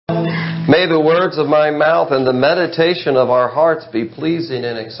May the words of my mouth and the meditation of our hearts be pleasing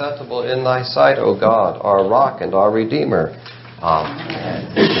and acceptable in thy sight, O God, our rock and our Redeemer. Amen.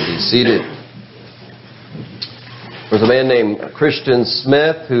 You can be seated. There's a man named Christian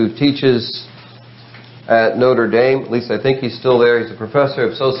Smith who teaches at Notre Dame. At least I think he's still there. He's a professor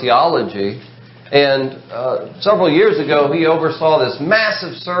of sociology. And several years ago, he oversaw this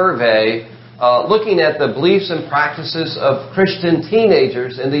massive survey looking at the beliefs and practices of Christian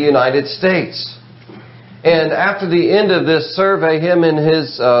teenagers in the United States. And after the end of this survey, him and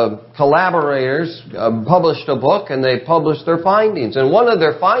his collaborators published a book, and they published their findings. And one of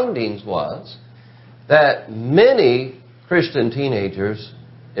their findings was that many Christian teenagers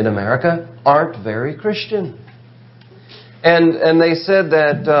in America aren't very Christian. And they said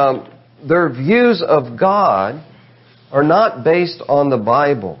that their views of God are not based on the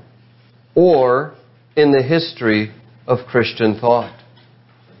Bible or in the history of Christian thought.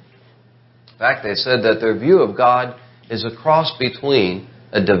 In fact, they said that their view of God is a cross between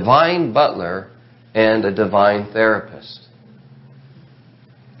a divine butler and a divine therapist.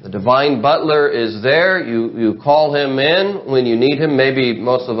 The divine butler is there. You call him in when you need him. Maybe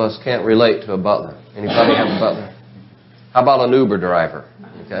most of us can't relate to a butler. Anybody have a butler? How about an Uber driver?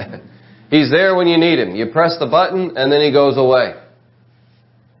 Okay. He's there when you need him. You press the button and then he goes away.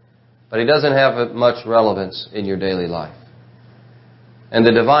 But he doesn't have much relevance in your daily life. And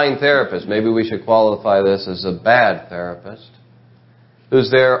the divine therapist, maybe we should qualify this as a bad therapist,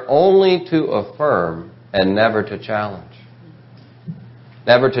 who's there only to affirm and never to challenge.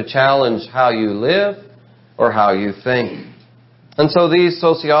 Never to challenge how you live or how you think. And so these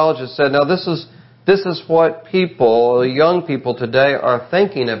sociologists said, now this is what people, young people today, are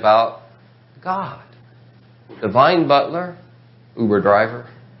thinking about God. Divine butler, Uber driver,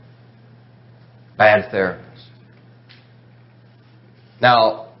 bad therapist.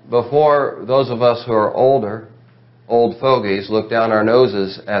 Now, before those of us who are older, old fogies, look down our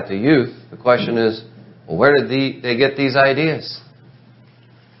noses at the youth, the question is, well, where did they get these ideas?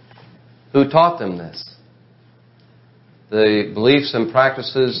 Who taught them this? The beliefs and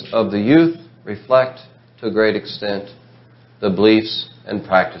practices of the youth reflect, to a great extent, the beliefs and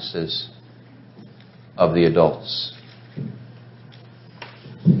practices of the adults.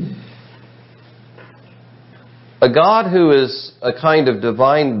 A God who is a kind of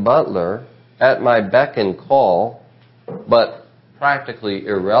divine butler at my beck and call, but practically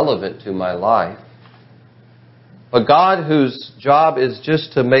irrelevant to my life. A God whose job is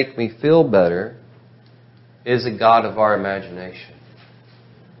just to make me feel better is a God of our imagination.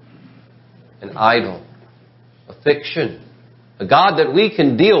 An idol, a fiction, a God that we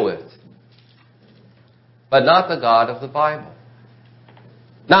can deal with, but not the God of the Bible.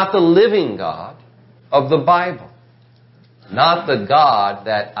 Not the living God of the Bible. Not the God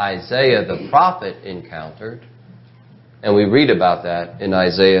that Isaiah the prophet encountered. And we read about that in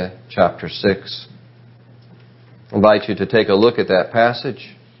Isaiah chapter 6. I invite you to take a look at that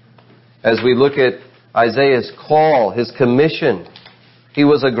passage. As we look at Isaiah's call, his commission, he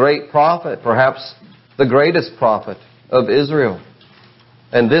was a great prophet, perhaps the greatest prophet of Israel.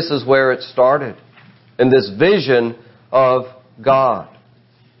 And this is where it started, in this vision of God.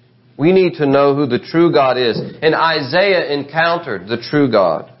 We need to know who the true God is. And Isaiah encountered the true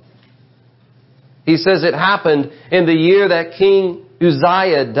God. He says it happened in the year that King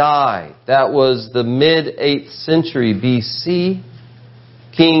Uzziah died. That was the mid-8th century BC.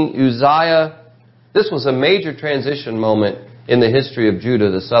 King Uzziah, this was a major transition moment in the history of Judah,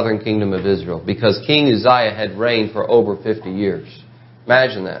 the southern kingdom of Israel, because King Uzziah had reigned for over 50 years.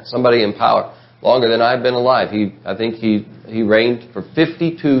 Imagine that. Somebody in power longer than I've been alive. I think he reigned for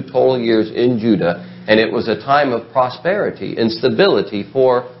 52 total years in Judah, and it was a time of prosperity and stability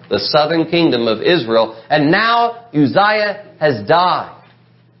for the southern kingdom of Israel. And now Uzziah has died,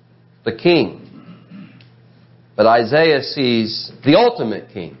 the king. But Isaiah sees the ultimate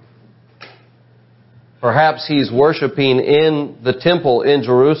king. Perhaps he's worshiping in the temple in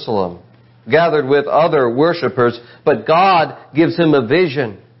Jerusalem, gathered with other worshipers, but God gives him a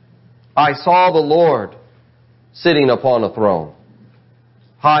vision. I saw the Lord sitting upon a throne,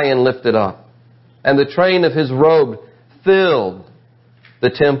 high and lifted up, and the train of his robe filled the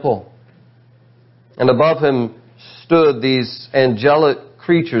temple. And above him stood these angelic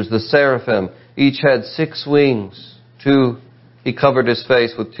creatures, the seraphim. Each had 6 wings. 2 he covered his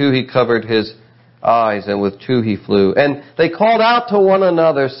face, with 2 he covered his eyes, and with 2 he flew. And they called out to one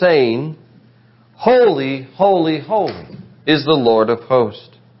another, saying, Holy, holy, holy is the Lord of hosts.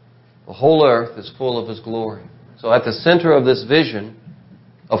 The whole earth is full of His glory. So at the center of this vision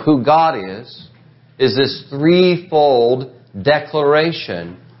of who God is this threefold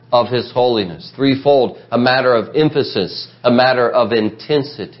declaration of His holiness. Threefold, a matter of emphasis, a matter of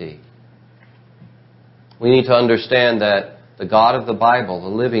intensity. We need to understand that the God of the Bible,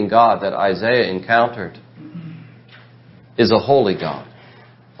 the living God that Isaiah encountered, is a holy God.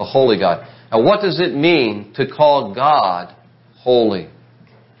 A holy God. Now, what does it mean to call God holy?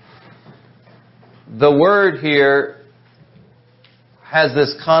 The word here has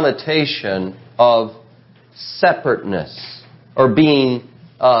this connotation of separateness or being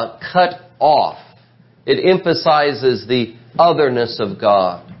cut off. It emphasizes the otherness of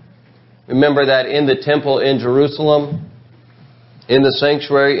God. Remember that in the temple in Jerusalem, in the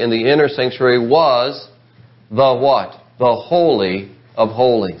sanctuary, in the inner sanctuary was the what? The Holy of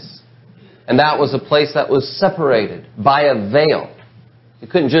Holies. And that was a place that was separated by a veil. You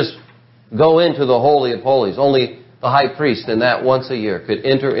couldn't just go into the Holy of Holies. Only the high priest, and that once a year, could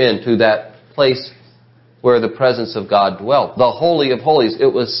enter into that place where the presence of God dwelt. The Holy of Holies.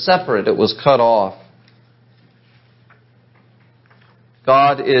 It was separate. It was cut off.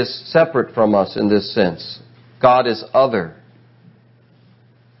 God is separate from us in this sense. God is other.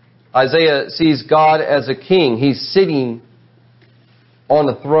 Isaiah sees God as a king. He's sitting on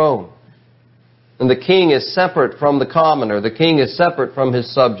a throne. And the king is separate from the commoner. The king is separate from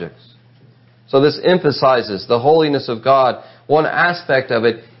his subjects. So this emphasizes the holiness of God. One aspect of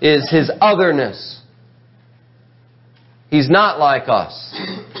it is His otherness. He's not like us.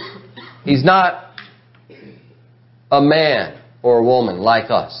 He's not a man or a woman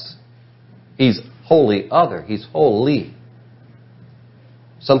like us. He's wholly other. He's holy.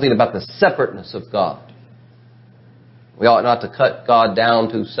 Something about the separateness of God. We ought not to cut God down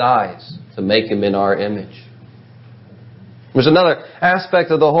to size to make Him in our image. There's another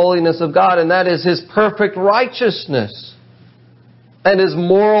aspect of the holiness of God, and that is His perfect righteousness and His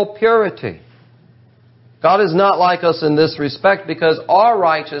moral purity. God is not like us in this respect because our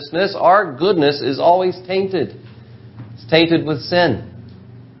righteousness, our goodness is always tainted. It's tainted with sin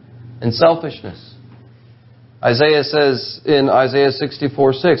and selfishness. Isaiah says in Isaiah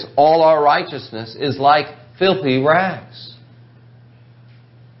 64:6, all our righteousness is like filthy rags.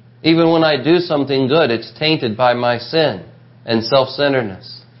 Even when I do something good, it's tainted by my sin and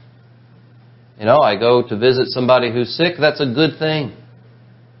self-centeredness. You know, I go to visit somebody who's sick, that's a good thing.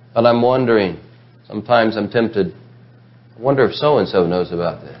 But I'm wondering, sometimes I'm tempted, I wonder if so-and-so knows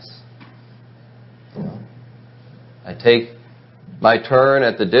about this. I take my turn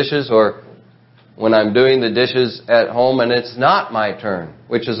at the dishes, or when I'm doing the dishes at home and it's not my turn,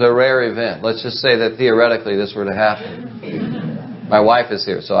 which is a rare event. Let's just say that theoretically this were to happen. My wife is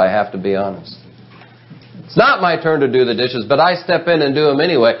here, so I have to be honest. It's not my turn to do the dishes, but I step in and do them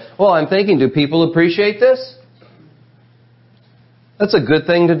anyway. Well, I'm thinking, do people appreciate this? That's a good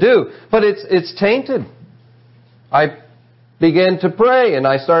thing to do. But it's tainted. I begin to pray, and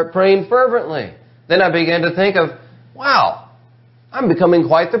I start praying fervently. Then I begin to think of, wow, I'm becoming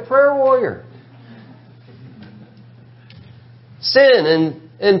quite the prayer warrior. Sin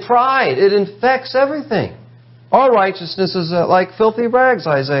and pride, it infects everything. Our righteousness is like filthy rags,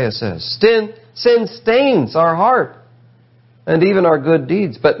 Isaiah says. Sin stains our heart and even our good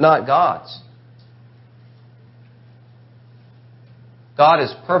deeds, but not God's. God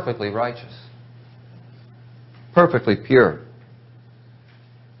is perfectly righteous, perfectly pure.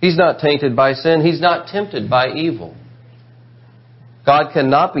 He's not tainted by sin. He's not tempted by evil. God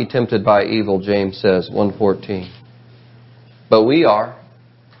cannot be tempted by evil, James says, 1:14. But we are.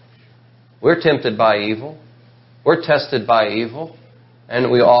 We're tempted by evil. We're tested by evil.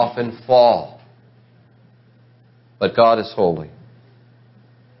 And we often fall. But God is holy.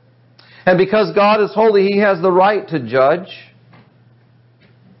 And because God is holy, He has the right to judge.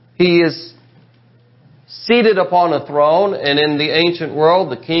 He is seated upon a throne, and in the ancient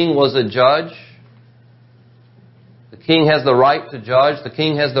world, the king was a judge. The king has the right to judge. The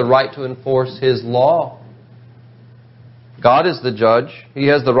king has the right to enforce his law. God is the judge. He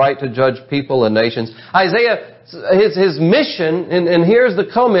has the right to judge people and nations. Isaiah, his mission, and here's the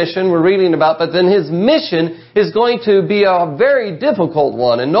commission we're reading about, but then his mission is going to be a very difficult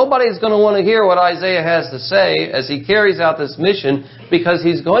one. And nobody's going to want to hear what Isaiah has to say as he carries out this mission, because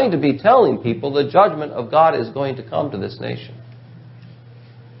he's going to be telling people the judgment of God is going to come to this nation.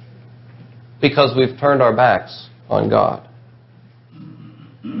 Because we've turned our backs on God.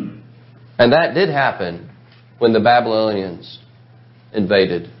 And that did happen when the Babylonians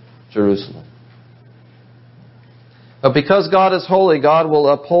invaded Jerusalem. But because God is holy, God will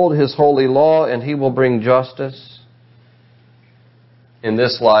uphold His holy law, and He will bring justice in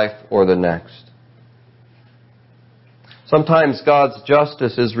this life or the next. Sometimes God's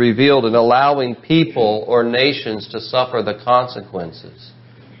justice is revealed in allowing people or nations to suffer the consequences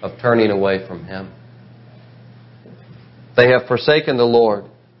of turning away from Him. They have forsaken the Lord,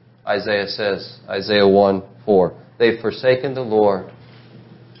 Isaiah says, Isaiah 1:4. They've forsaken the Lord.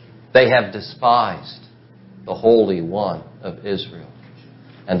 They have despised the Holy One of Israel.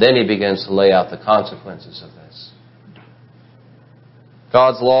 And then he begins to lay out the consequences of this.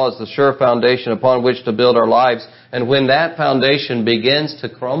 God's law is the sure foundation upon which to build our lives. And when that foundation begins to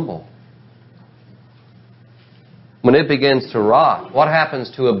crumble, when it begins to rot, what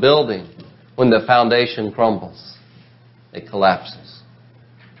happens to a building when the foundation crumbles? It collapses.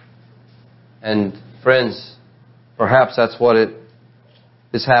 And friends, perhaps that's what it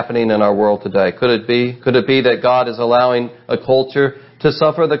is happening in our world today. Could it be? Could it be that God is allowing a culture to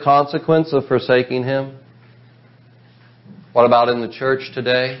suffer the consequence of forsaking Him? What about in the church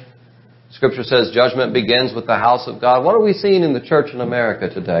today? Scripture says judgment begins with the house of God. What are we seeing in the church in America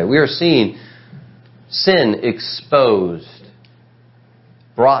today? We are seeing sin exposed,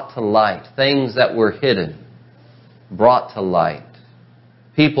 brought to light. Things that were hidden, brought to light.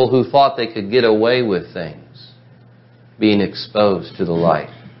 People who thought they could get away with things being exposed to the light.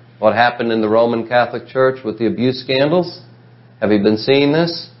 What happened in the Roman Catholic Church with the abuse scandals? Have you been seeing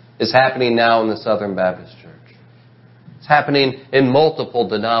this? It's happening now in the Southern Baptist Church. It's happening in multiple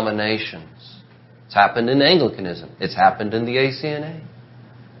denominations. It's happened in Anglicanism. It's happened in the ACNA.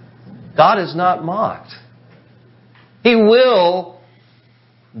 God is not mocked. He will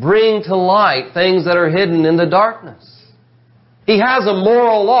bring to light things that are hidden in the darkness. He has a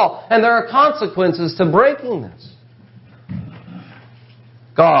moral law, and there are consequences to breaking this.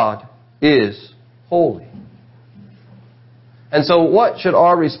 God is holy. And so what should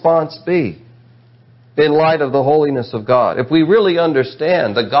our response be in light of the holiness of God? If we really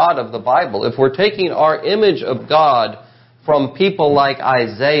understand the God of the Bible, if we're taking our image of God from people like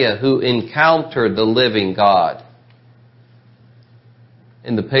Isaiah who encountered the living God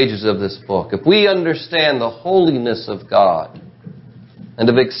in the pages of this book, if we understand the holiness of God and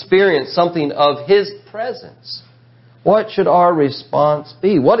have experienced something of His presence, what should our response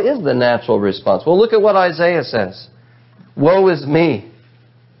be? What is the natural response? Well, look at what Isaiah says. Woe is me,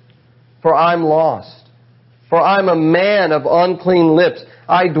 for I'm lost. For I'm a man of unclean lips.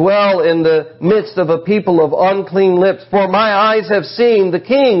 I dwell in the midst of a people of unclean lips. For my eyes have seen the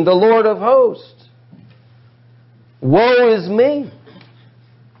King, the Lord of hosts. Woe is me.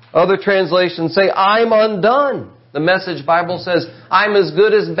 Other translations say, I'm undone. The Message Bible says, I'm as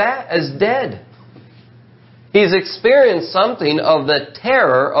good as dead. He's experienced something of the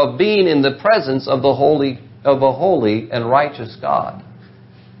terror of being in the presence of a holy and righteous God.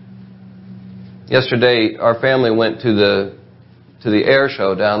 Yesterday, our family went to the air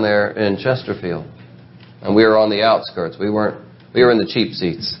show down there in Chesterfield, and we were on the outskirts. We were in the cheap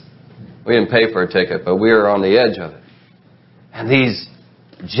seats. We didn't pay for a ticket, but we were on the edge of it. And these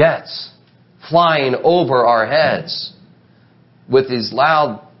jets flying over our heads with these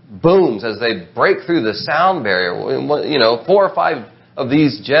loud booms as they break through the sound barrier. 4 or 5 of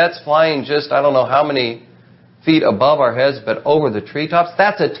these jets flying just, I don't know how many feet above our heads, but over the treetops.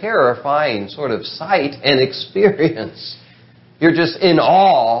 That's a terrifying sort of sight and experience. You're just in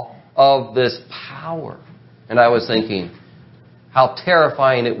awe of this power. And I was thinking how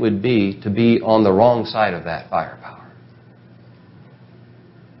terrifying it would be to be on the wrong side of that firepower.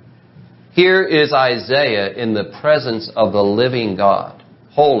 Here is Isaiah in the presence of the living God,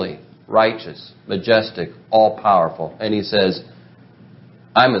 holy, righteous, majestic, all-powerful. And he says,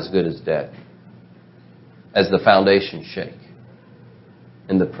 I'm as good as dead, as the foundations shake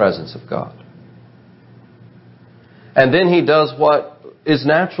in the presence of God. And then he does what is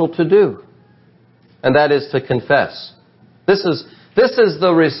natural to do, and that is to confess. This is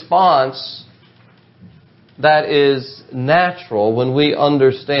the response that is natural when we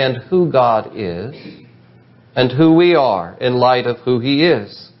understand who God is and who we are in light of who He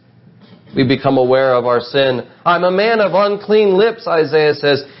is. We become aware of our sin. I'm a man of unclean lips, Isaiah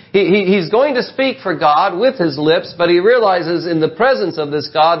says. He's going to speak for God with his lips, but he realizes in the presence of this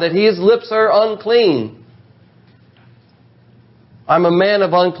God that his lips are unclean. I'm a man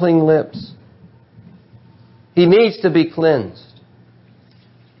of unclean lips. He needs to be cleansed.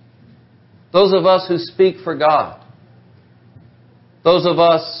 Those of us who speak for God, those of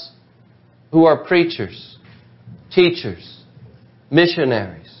us who are preachers, teachers,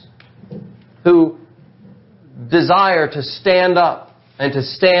 missionaries, who desire to stand up and to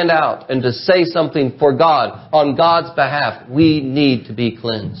stand out and to say something for God on God's behalf, we need to be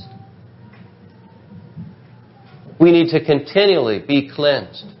cleansed. We need to continually be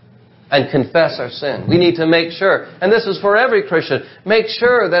cleansed and confess our sin. We need to make sure, and this is for every Christian, make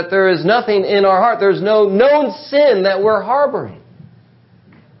sure that there is nothing in our heart, there's no known sin that we're harboring.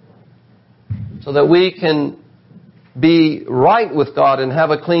 so that we can be right with God and have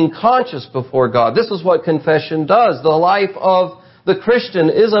a clean conscience before God. This is what confession does. The life of the Christian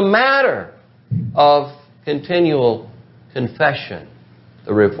is a matter of continual confession,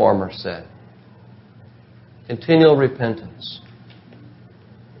 the Reformer said. Continual repentance.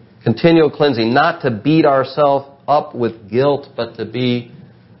 Continual cleansing. Not to beat ourselves up with guilt, but to be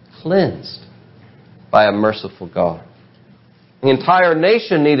cleansed by a merciful God. The entire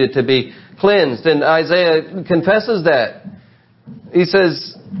nation needed to be cleansed. And Isaiah confesses that. He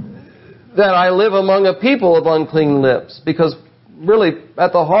says that I live among a people of unclean lips. Because really,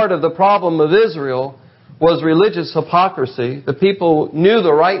 at the heart of the problem of Israel was religious hypocrisy. The people knew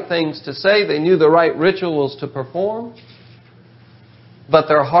the right things to say. They knew the right rituals to perform. But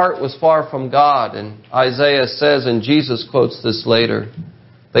their heart was far from God. And Isaiah says, and Jesus quotes this later,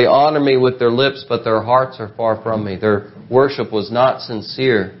 they honor me with their lips, but their hearts are far from me. Their worship was not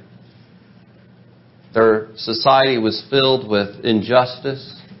sincere. Their society was filled with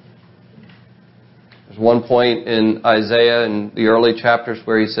injustice. There's one point in Isaiah in the early chapters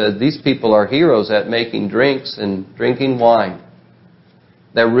where he said, these people are heroes at making drinks and drinking wine.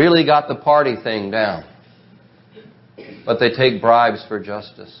 They really got the party thing down. But they take bribes for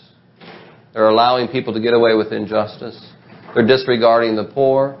justice. They're allowing people to get away with injustice. They're disregarding the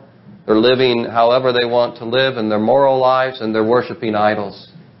poor. They're living however they want to live in their moral lives, and they're worshiping idols.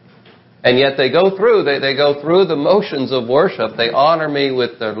 And yet they go through the motions of worship. They honor me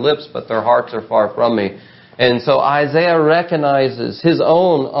with their lips, but their hearts are far from me. And so Isaiah recognizes his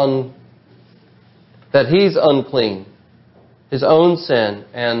own that he's unclean, his own sin,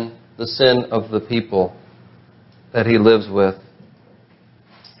 and the sin of the people that he lives with.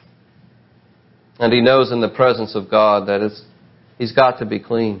 And he knows in the presence of God that he's got to be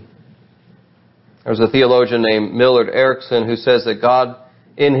clean. There's a theologian named Millard Erickson who says that God,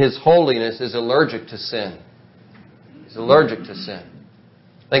 in His holiness, is allergic to sin. He's allergic to sin.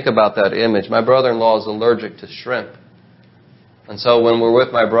 Think about that image. My brother-in-law is allergic to shrimp. And so when we're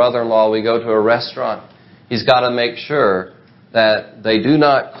with my brother-in-law, we go to a restaurant. He's got to make sure that they do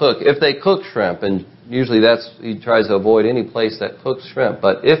not cook. If they cook shrimp, and usually he tries to avoid any place that cooks shrimp.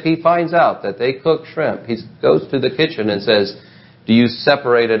 But if he finds out that they cook shrimp, he goes to the kitchen and says, do you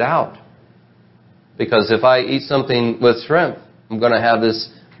separate it out? Because if I eat something with shrimp, I'm going to have this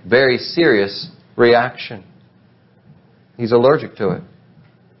very serious reaction. He's allergic to it.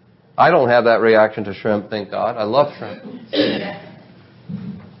 I don't have that reaction to shrimp, thank God. I love shrimp.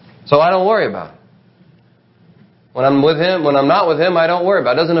 So I don't worry about it. When I'm with him, when I'm not with him, I don't worry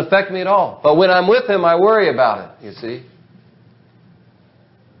about it. It doesn't affect me at all. But when I'm with him, I worry about it, you see.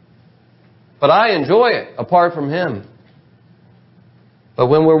 But I enjoy it apart from him. But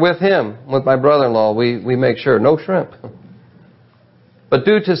when we're with him, with my brother-in-law, we make sure, no shrimp. But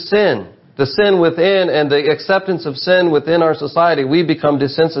due to sin, the sin within and the acceptance of sin within our society, we become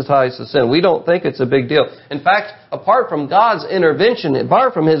desensitized to sin. We don't think it's a big deal. In fact, apart from God's intervention,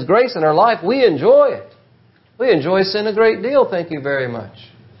 apart from His grace in our life, we enjoy it. We enjoy sin a great deal, thank you very much.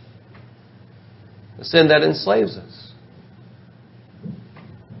 The sin that enslaves us.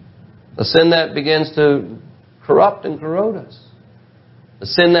 The sin that begins to corrupt and corrode us. The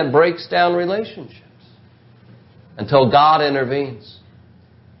sin that breaks down relationships. Until God intervenes.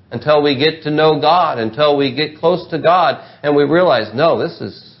 Until we get to know God. Until we get close to God and we realize, no, this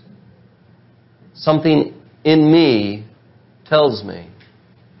is something in me tells me.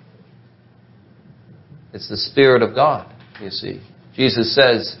 It's the Spirit of God, you see. Jesus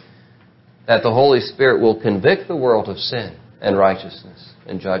says that the Holy Spirit will convict the world of sin and righteousness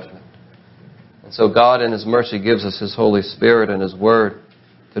and judgment. And so God in His mercy gives us His Holy Spirit and His Word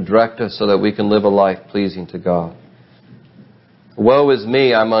to direct us so that we can live a life pleasing to God. Woe is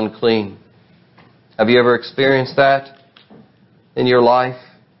me, I'm unclean. Have you ever experienced that in your life?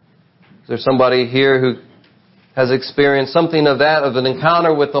 Is there somebody here who has experienced something of that, of an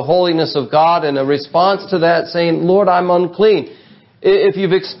encounter with the holiness of God and a response to that saying, Lord, I'm unclean? If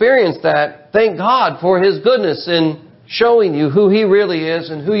you've experienced that, thank God for His goodness in showing you who He really is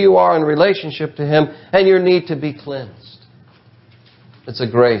and who you are in relationship to Him and your need to be cleansed. It's a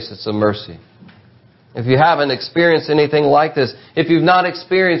grace, it's a mercy. If you haven't experienced anything like this, if you've not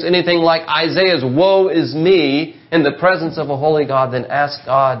experienced anything like Isaiah's woe is me in the presence of a holy God, then ask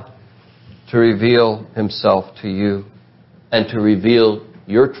God to reveal Himself to you and to reveal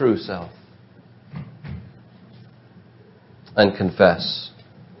your true self. And confess.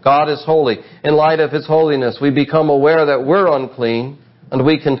 God is holy. In light of His holiness, we become aware that we're unclean and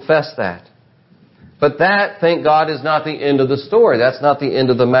we confess that. But that, thank God, is not the end of the story. That's not the end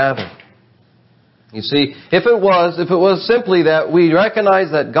of the matter. You see, if it was simply that we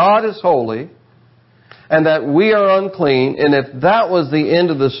recognize that God is holy and that we are unclean, and if that was the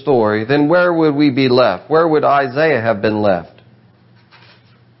end of the story, then where would we be left? Where would Isaiah have been left?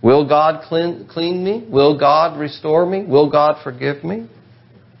 Will God clean me? Will God restore me? Will God forgive me?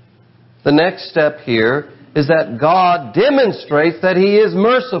 The next step here is that God demonstrates that He is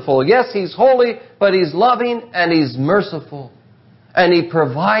merciful. Yes, He's holy, but He's loving and He's merciful. And He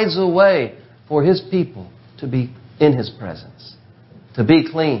provides a way for His people to be in His presence, to be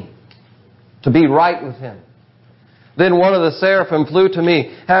clean, to be right with Him. Then one of the seraphim flew to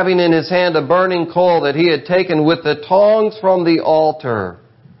me, having in his hand a burning coal that he had taken with the tongs from the altar.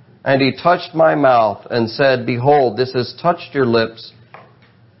 And he touched my mouth and said, Behold, this has touched your lips.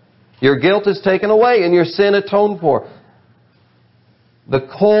 Your guilt is taken away and your sin atoned for. The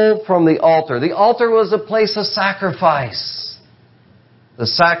coal from the altar. The altar was a place of sacrifice. The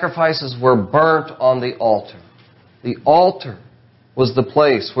sacrifices were burnt on the altar. The altar was the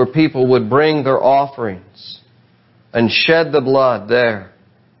place where people would bring their offerings and shed the blood there.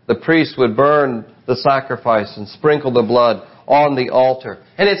 The priest would burn the sacrifice and sprinkle the blood on the altar.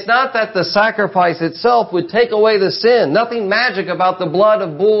 And it's not that the sacrifice itself would take away the sin. Nothing magic about the blood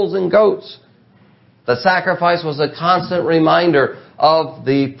of bulls and goats. The sacrifice was a constant reminder of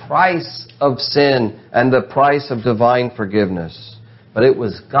the price of sin and the price of divine forgiveness. But it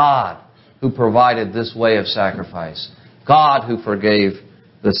was God who provided this way of sacrifice. God who forgave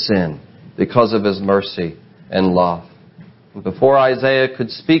the sin because of His mercy and love. And before Isaiah could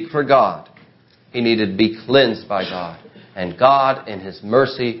speak for God, he needed to be cleansed by God. And God, in His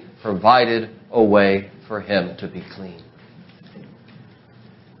mercy, provided a way for him to be clean.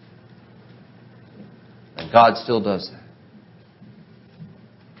 And God still does that.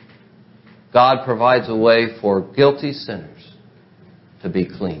 God provides a way for guilty sinners to be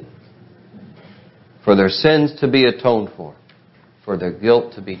clean, for their sins to be atoned for their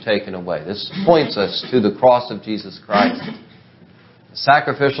guilt to be taken away. This points us to the cross of Jesus Christ. The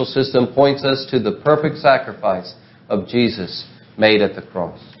sacrificial system points us to the perfect sacrifice of Jesus made at the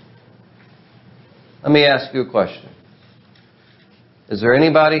cross. Let me ask you a question. Is there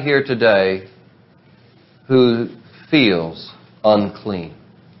anybody here today who feels unclean?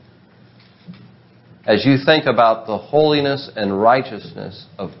 As you think about the holiness and righteousness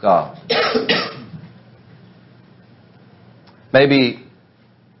of God. Maybe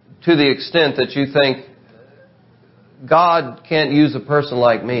to the extent that you think, God can't use a person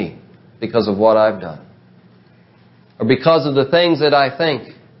like me because of what I've done. Or because of the things that I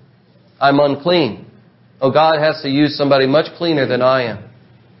think. I'm unclean. Oh, God has to use somebody much cleaner than I am.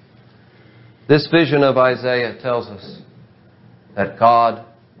 This vision of Isaiah tells us that God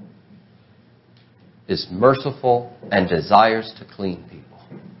is merciful and desires to clean people,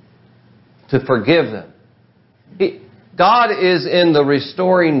 to forgive them. God is in the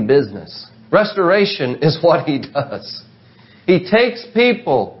restoring business. Restoration is what He does. He takes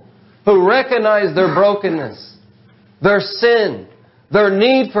people who recognize their brokenness, their sin, their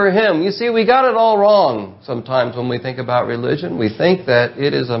need for Him. You see, we got it all wrong sometimes when we think about religion. We think that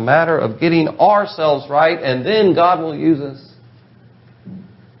it is a matter of getting ourselves right and then God will use us.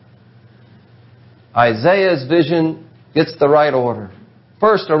 Isaiah's vision gets the right order.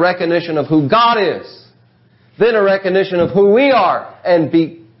 First, a recognition of who God is. Then a recognition of who we are. And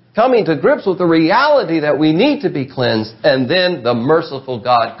coming to grips with the reality that we need to be cleansed. And then the merciful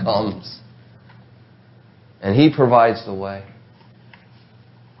God comes. And He provides the way.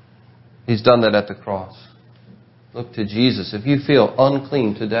 He's done that at the cross. Look to Jesus. If you feel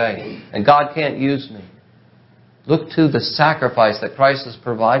unclean today and God can't use me, look to the sacrifice that Christ has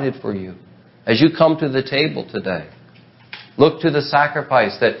provided for you. As you come to the table today, look to the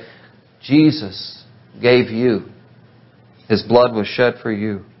sacrifice that Jesus gave you. His blood was shed for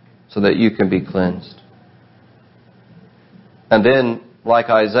you so that you can be cleansed. And then, like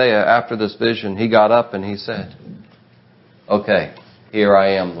Isaiah, after this vision, he got up and he said, okay, here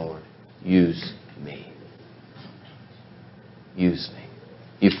I am, Lord. Use me. Use me.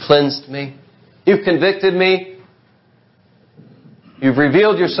 You've cleansed me. You've convicted me. You've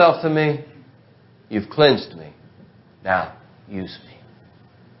revealed yourself to me. You've cleansed me. Now, use me.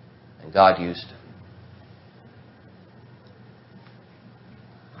 And God used him.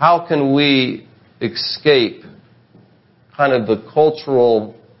 How can we escape kind of the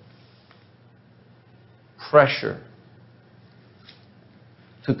cultural pressure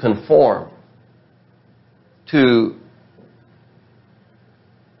to conform to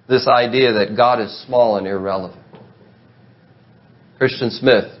this idea that God is small and irrelevant? Christian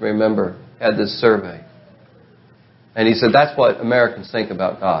Smith, remember, had this survey. And he said that's what Americans think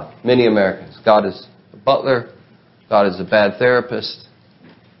about God. Many Americans. God is a butler. God is a bad therapist.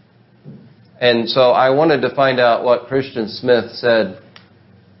 And so I wanted to find out what Christian Smith said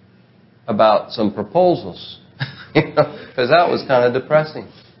about some proposals, because that was kind of depressing.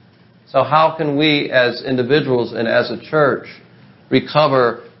 So how can we as individuals and as a church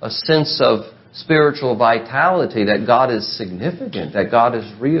recover a sense of spiritual vitality, that God is significant, that God is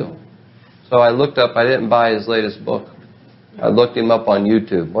real? So I looked up, I didn't buy his latest book. I looked him up on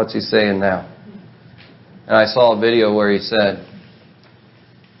YouTube. What's he saying now? And I saw a video where he said,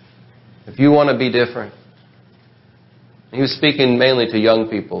 if you want to be different, he was speaking mainly to young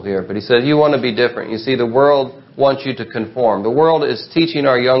people here, but he said, you want to be different. You see, the world wants you to conform. The world is teaching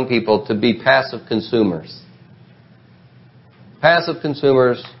our young people to be passive consumers. Passive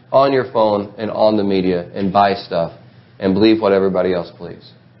consumers on your phone and on the media, and buy stuff and believe what everybody else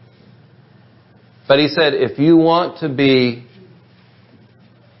believes. But he said, if you want to be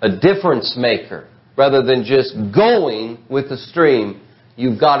a difference maker, rather than just going with the stream,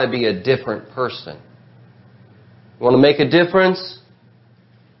 you've got to be a different person. You want to make a difference?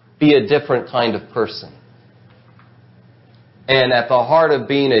 Be a different kind of person. And at the heart of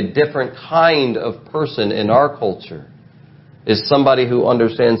being a different kind of person in our culture is somebody who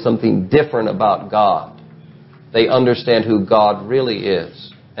understands something different about God. They understand who God really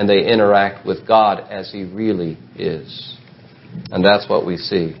is, and they interact with God as He really is. And that's what we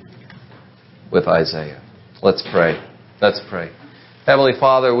see with Isaiah. Let's pray. Let's pray. Heavenly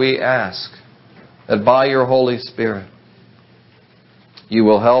Father, we ask that by your Holy Spirit, you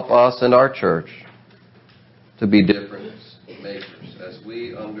will help us and our church to be difference makers as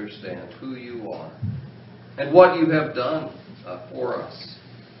we understand who you are and what you have done for us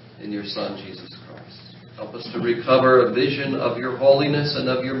in your Son, Jesus Christ. Help us to recover a vision of your holiness and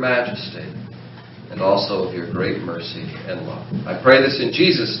of your majesty, and also of your great mercy and love. I pray this in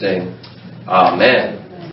Jesus' name. Amen.